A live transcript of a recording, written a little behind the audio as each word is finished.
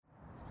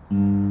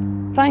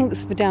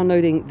Thanks for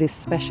downloading this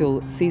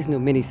special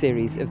seasonal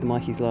mini-series of the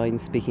Mikey's Line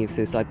Speaking of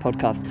Suicide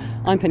podcast.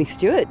 I'm Penny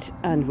Stewart,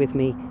 and with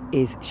me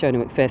is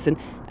Shona McPherson.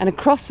 And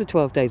across the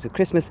 12 days of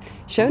Christmas,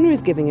 Shona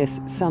is giving us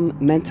some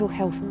mental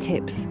health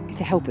tips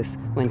to help us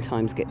when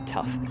times get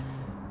tough.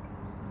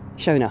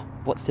 Shona,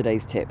 what's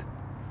today's tip?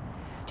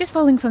 Just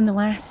following from the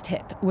last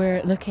tip,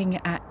 we're looking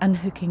at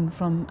unhooking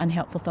from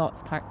Unhelpful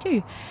Thoughts Part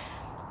 2.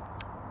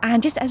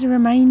 And just as a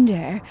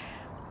reminder,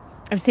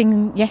 I was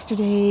saying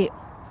yesterday,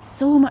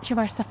 so much of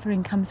our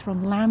suffering comes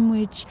from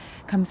language,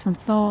 comes from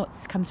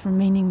thoughts, comes from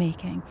meaning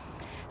making.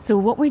 So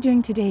what we're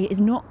doing today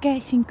is not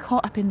getting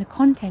caught up in the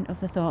content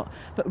of the thought,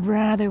 but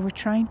rather we're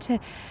trying to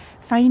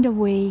find a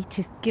way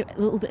to give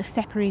a little bit of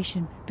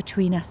separation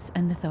between us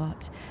and the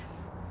thought.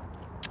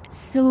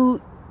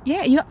 So,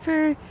 yeah, are you up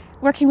for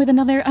working with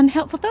another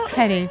unhelpful thought,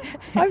 Penny?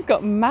 I've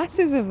got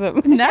masses of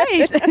them.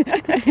 Nice.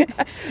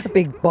 A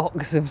big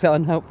box of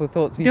unhelpful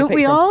thoughts. Don't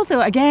we all,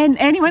 though? Again,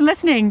 anyone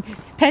listening,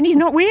 Penny's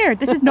not weird.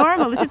 This is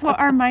normal. This is what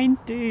our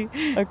minds do.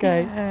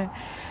 Okay.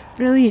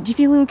 Brilliant. Do you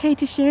feel okay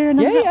to share an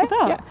unhelpful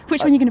thought? Yeah. Which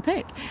one are you going to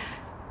pick?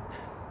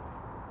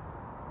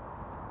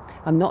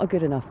 I'm not a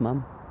good enough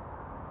mum.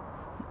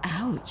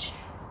 Ouch.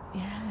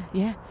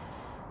 Yeah.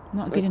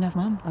 Not a good enough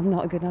mum. I'm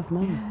not a good enough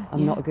mum. Yeah,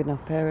 I'm not a good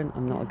enough parent.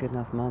 I'm not a good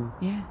enough mum.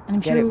 Yeah. I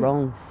And get it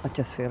wrong. I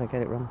just feel I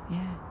get it wrong. Yeah.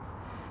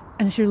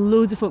 And I'm sure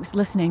loads of folks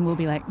listening will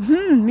be like,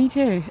 me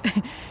too.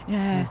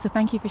 Yeah. So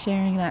thank you for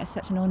sharing that. It's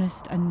such an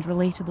honest and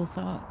relatable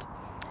thought.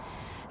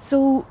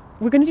 So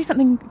we're going to do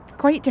something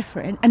quite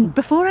different. And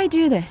before I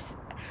do this,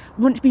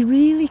 I want to be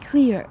really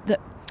clear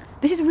that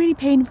this is a really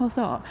painful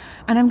thought,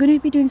 and I'm going to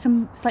be doing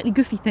some slightly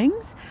goofy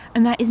things,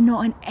 and that is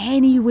not in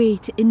any way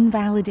to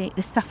invalidate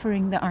the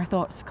suffering that our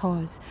thoughts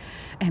cause.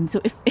 So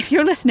if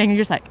you're listening and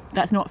you're just like,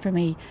 that's not for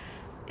me,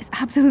 it's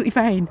absolutely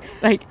fine.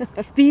 Like,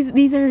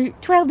 these are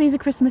 12 days of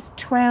Christmas,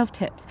 12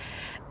 tips.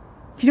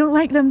 If you don't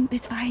like them,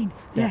 it's fine.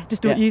 Yeah,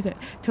 just don't use it.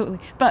 Totally.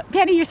 But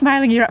Penny, you're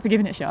smiling, you're up for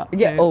giving it a shot.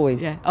 Yeah, so,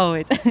 always. Yeah,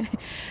 always.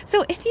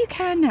 So if you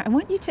can now, I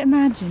want you to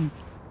imagine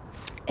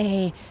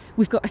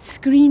we've got a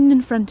screen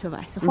in front of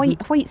us, a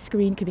white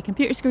screen, could be a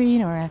computer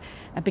screen or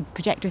a big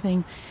projector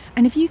thing.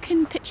 And if you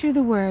can picture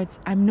the words,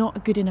 I'm not a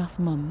good enough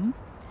mum,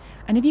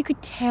 and if you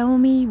could tell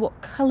me what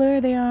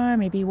colour they are,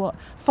 maybe what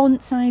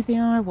font size they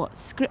are, what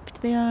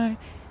script they are,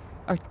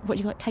 or what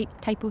do you got,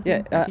 typo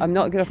thing? Yeah, I'm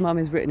not a good enough mum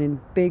is written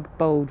in big,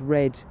 bold,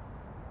 red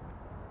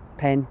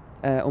pen,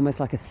 almost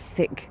like a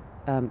thick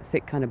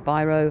kind of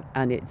biro,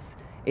 and it's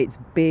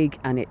big,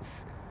 and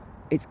it's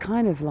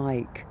kind of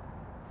like...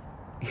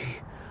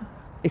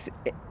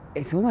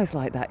 It's almost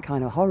like that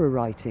kind of horror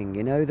writing,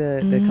 you know,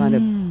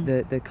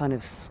 the kind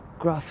of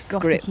scruff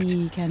script,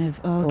 Gothic-y kind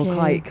of, okay.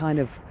 or kind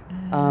of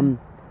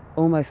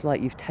almost like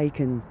you've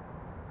taken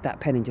that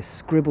pen and just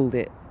scribbled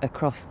it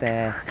across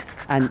there,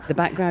 and the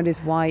background is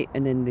white,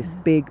 and then this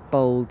big,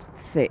 bold,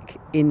 thick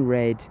in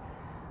red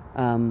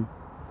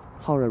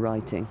horror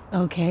writing.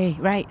 Okay,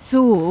 right.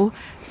 So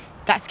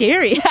that's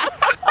scary.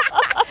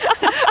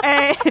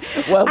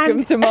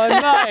 Welcome to my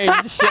mind,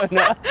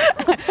 Shona.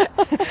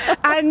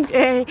 And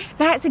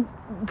that's a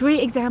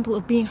great example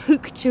of being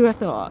hooked to a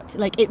thought.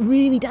 Like, it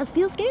really does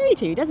feel scary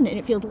too, doesn't it? And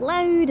it feels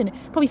loud, and it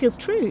probably feels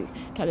true,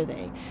 kind of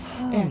thing.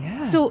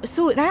 Yeah. So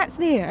that's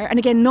there. And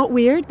again, not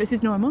weird. This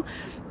is normal.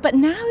 But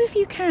now, if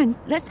you can,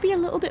 let's be a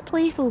little bit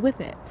playful with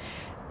it.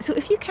 So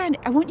if you can,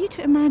 I want you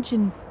to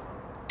imagine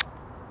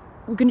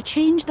we're going to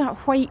change that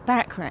white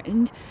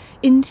background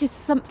into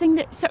something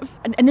that sort of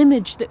an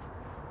image that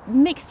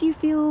makes you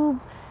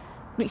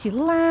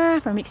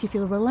laugh, or makes you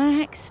feel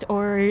relaxed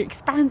or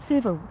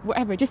expansive or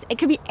whatever. Just, it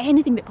could be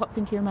anything that pops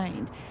into your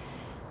mind.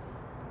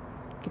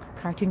 It could be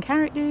cartoon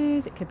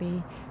characters, it could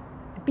be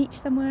a beach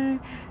somewhere.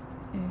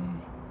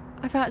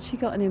 I've actually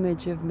got an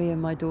image of me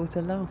and my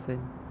daughter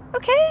laughing.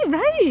 Okay,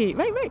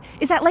 right.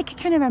 Is that like a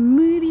kind of a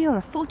movie or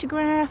a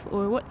photograph,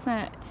 or what's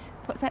that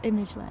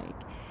image like?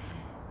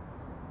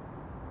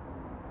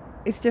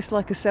 It's just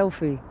like a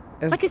selfie.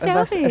 Like a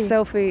selfie? A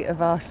selfie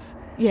of us.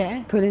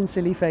 Yeah. Pulling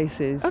silly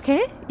faces.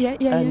 Okay. Yeah.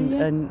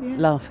 And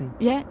laughing.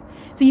 Yeah.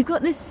 So you've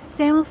got this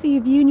selfie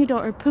of you and your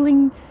daughter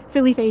pulling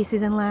silly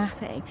faces and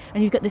laughing,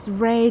 and you've got this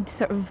red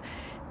sort of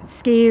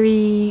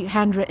scary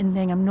handwritten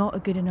thing, I'm not a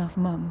good enough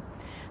mum.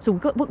 So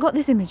we've got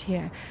this image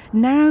here.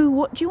 Now,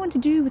 what do you want to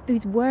do with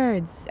these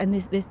words and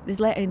this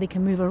letter? They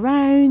can move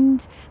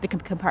around, they can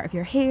become part of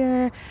your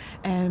hair,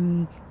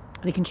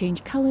 they can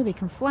change colour, they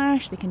can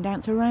flash, they can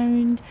dance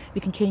around, they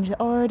can change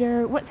the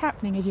order. What's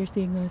happening as you're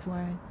seeing those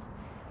words?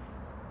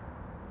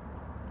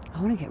 I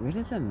want to get rid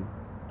of them.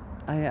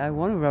 I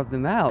want to rub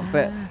them out,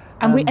 but...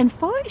 And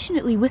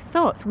unfortunately, with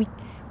thoughts, we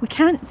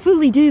can't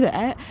fully do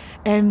that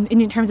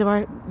in terms of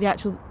the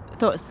actual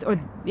thoughts, or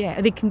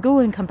they can go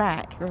and come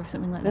back or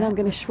something like that. Then I'm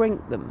going to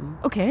shrink them.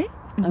 Okay.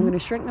 Mm-hmm. I'm going to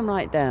shrink them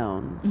right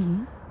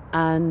down,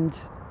 and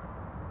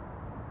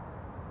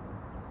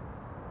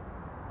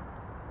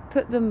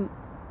put them...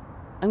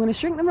 I'm going to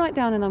shrink them right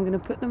down, and I'm going to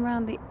put them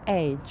around the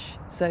edge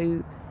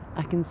so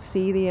I can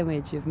see the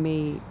image of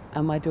me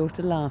and my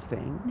daughter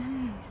laughing.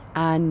 Nice.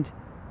 And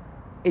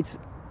it's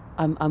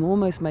I'm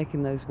almost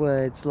making those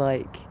words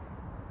like,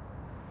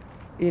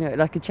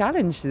 like a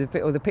challenge to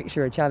the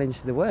picture, a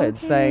challenge to the words,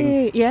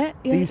 saying,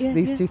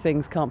 these two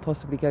things can't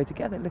possibly go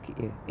together. Look at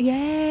you.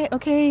 Yeah.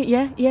 Okay.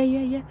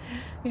 Yeah.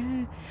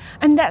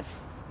 And that's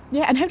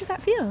And how does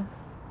that feel?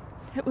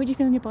 What do you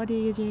feel in your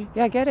body as you?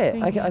 Yeah, I get it.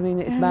 I mean,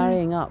 it's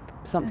marrying up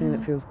something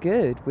that feels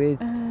good with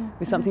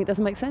something that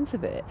doesn't make sense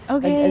of it.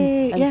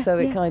 Okay. And so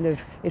it kind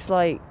of, it's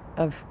like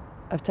I've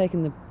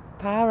taken the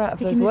power out of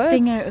those words.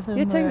 Taking the sting out of them.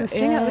 Yeah, taking the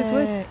sting out of those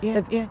words.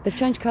 They've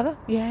changed colour.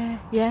 Yeah.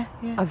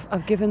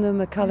 I've given them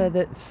a colour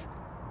that's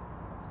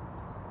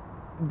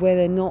where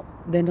they're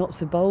not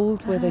so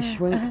bold, where they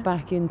shrink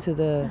back into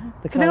the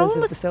colours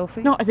of the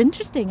selfie. Not as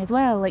interesting as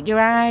well. Like your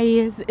eye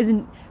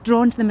isn't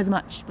drawn to them as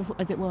much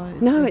as it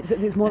was. No,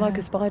 it's more like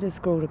a spider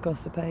scrawled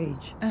across the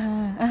page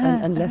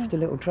and left a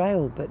little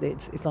trail, but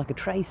it's like a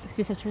trace. It's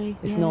just a trace.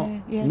 It's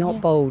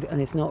not bold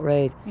and it's not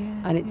red,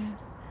 and it's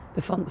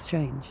the font's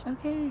changed.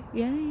 Okay.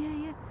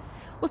 Yeah.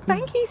 Well,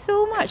 thank you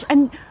so much.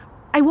 And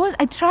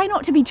I try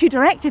not to be too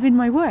directive in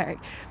my work,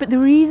 but the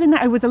reason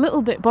that I was a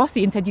little bit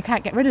bossy and said you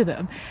can't get rid of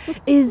them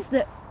is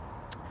that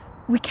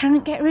we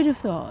can't get rid of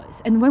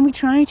thoughts, and when we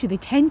try to, they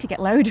tend to get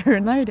louder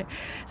and louder.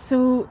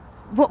 So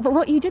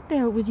what you did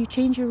there was you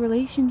changed your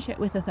relationship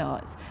with the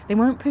thoughts. They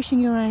weren't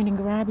pushing you around and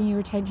grabbing your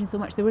attention so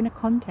much. They were in a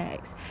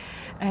context.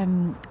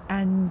 So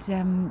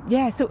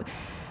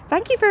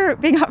thank you for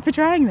being up for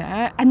trying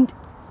that. And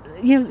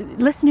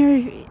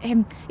listener,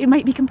 it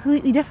might be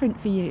completely different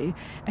for you.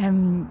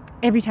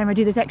 Every time I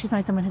do this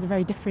exercise, someone has a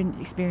very different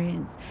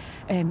experience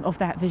of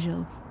that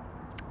visual.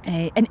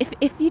 And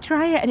if you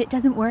try it and it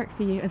doesn't work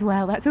for you as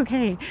well, that's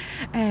okay.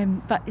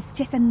 But it's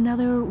just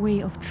another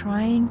way of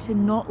trying to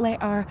not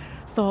let our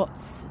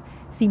thoughts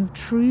seem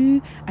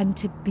true and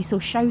to be so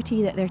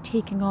shouty that they're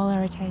taking all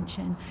our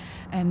attention.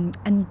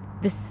 And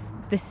this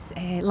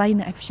line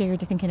that I've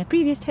shared, I think, in a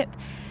previous tip,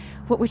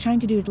 what we're trying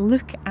to do is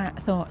look at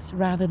thoughts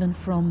rather than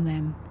from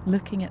them.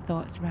 Looking at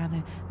thoughts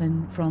rather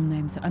than from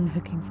them. So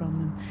unhooking from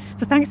them.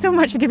 So thanks so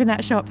much for giving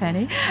that a shot,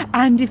 Penny.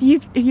 And if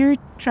you've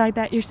tried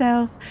that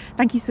yourself,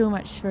 thank you so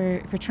much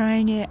for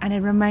trying it. And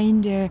a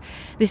reminder,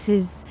 this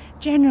is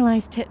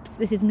generalised tips.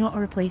 This is not a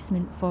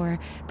replacement for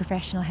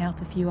professional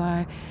help if you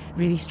are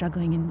really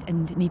struggling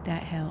and need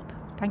that help.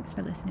 Thanks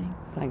for listening.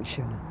 Thanks,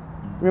 Shona.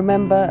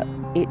 Remember,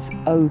 it's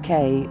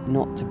okay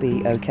not to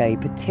be okay,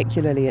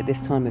 particularly at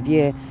this time of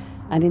year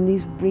and in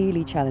these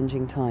really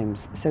challenging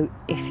times. So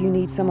if you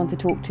need someone to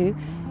talk to,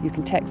 you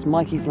can text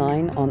Mikey's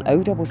line on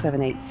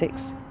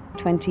 07786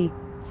 20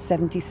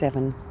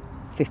 77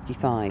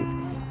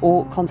 55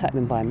 or contact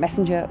them via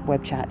Messenger,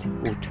 web chat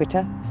or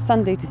Twitter,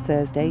 Sunday to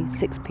Thursday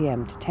 6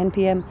 p.m. to 10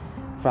 p.m,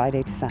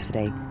 Friday to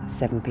Saturday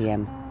 7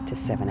 p.m. to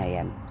 7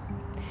 a.m.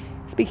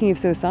 Speaking of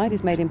Suicide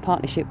is made in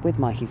partnership with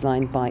Mikey's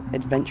Line by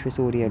Adventurous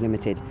Audio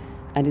Limited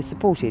and is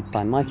supported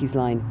by Mikey's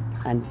Line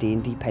and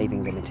D&D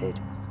Paving Limited.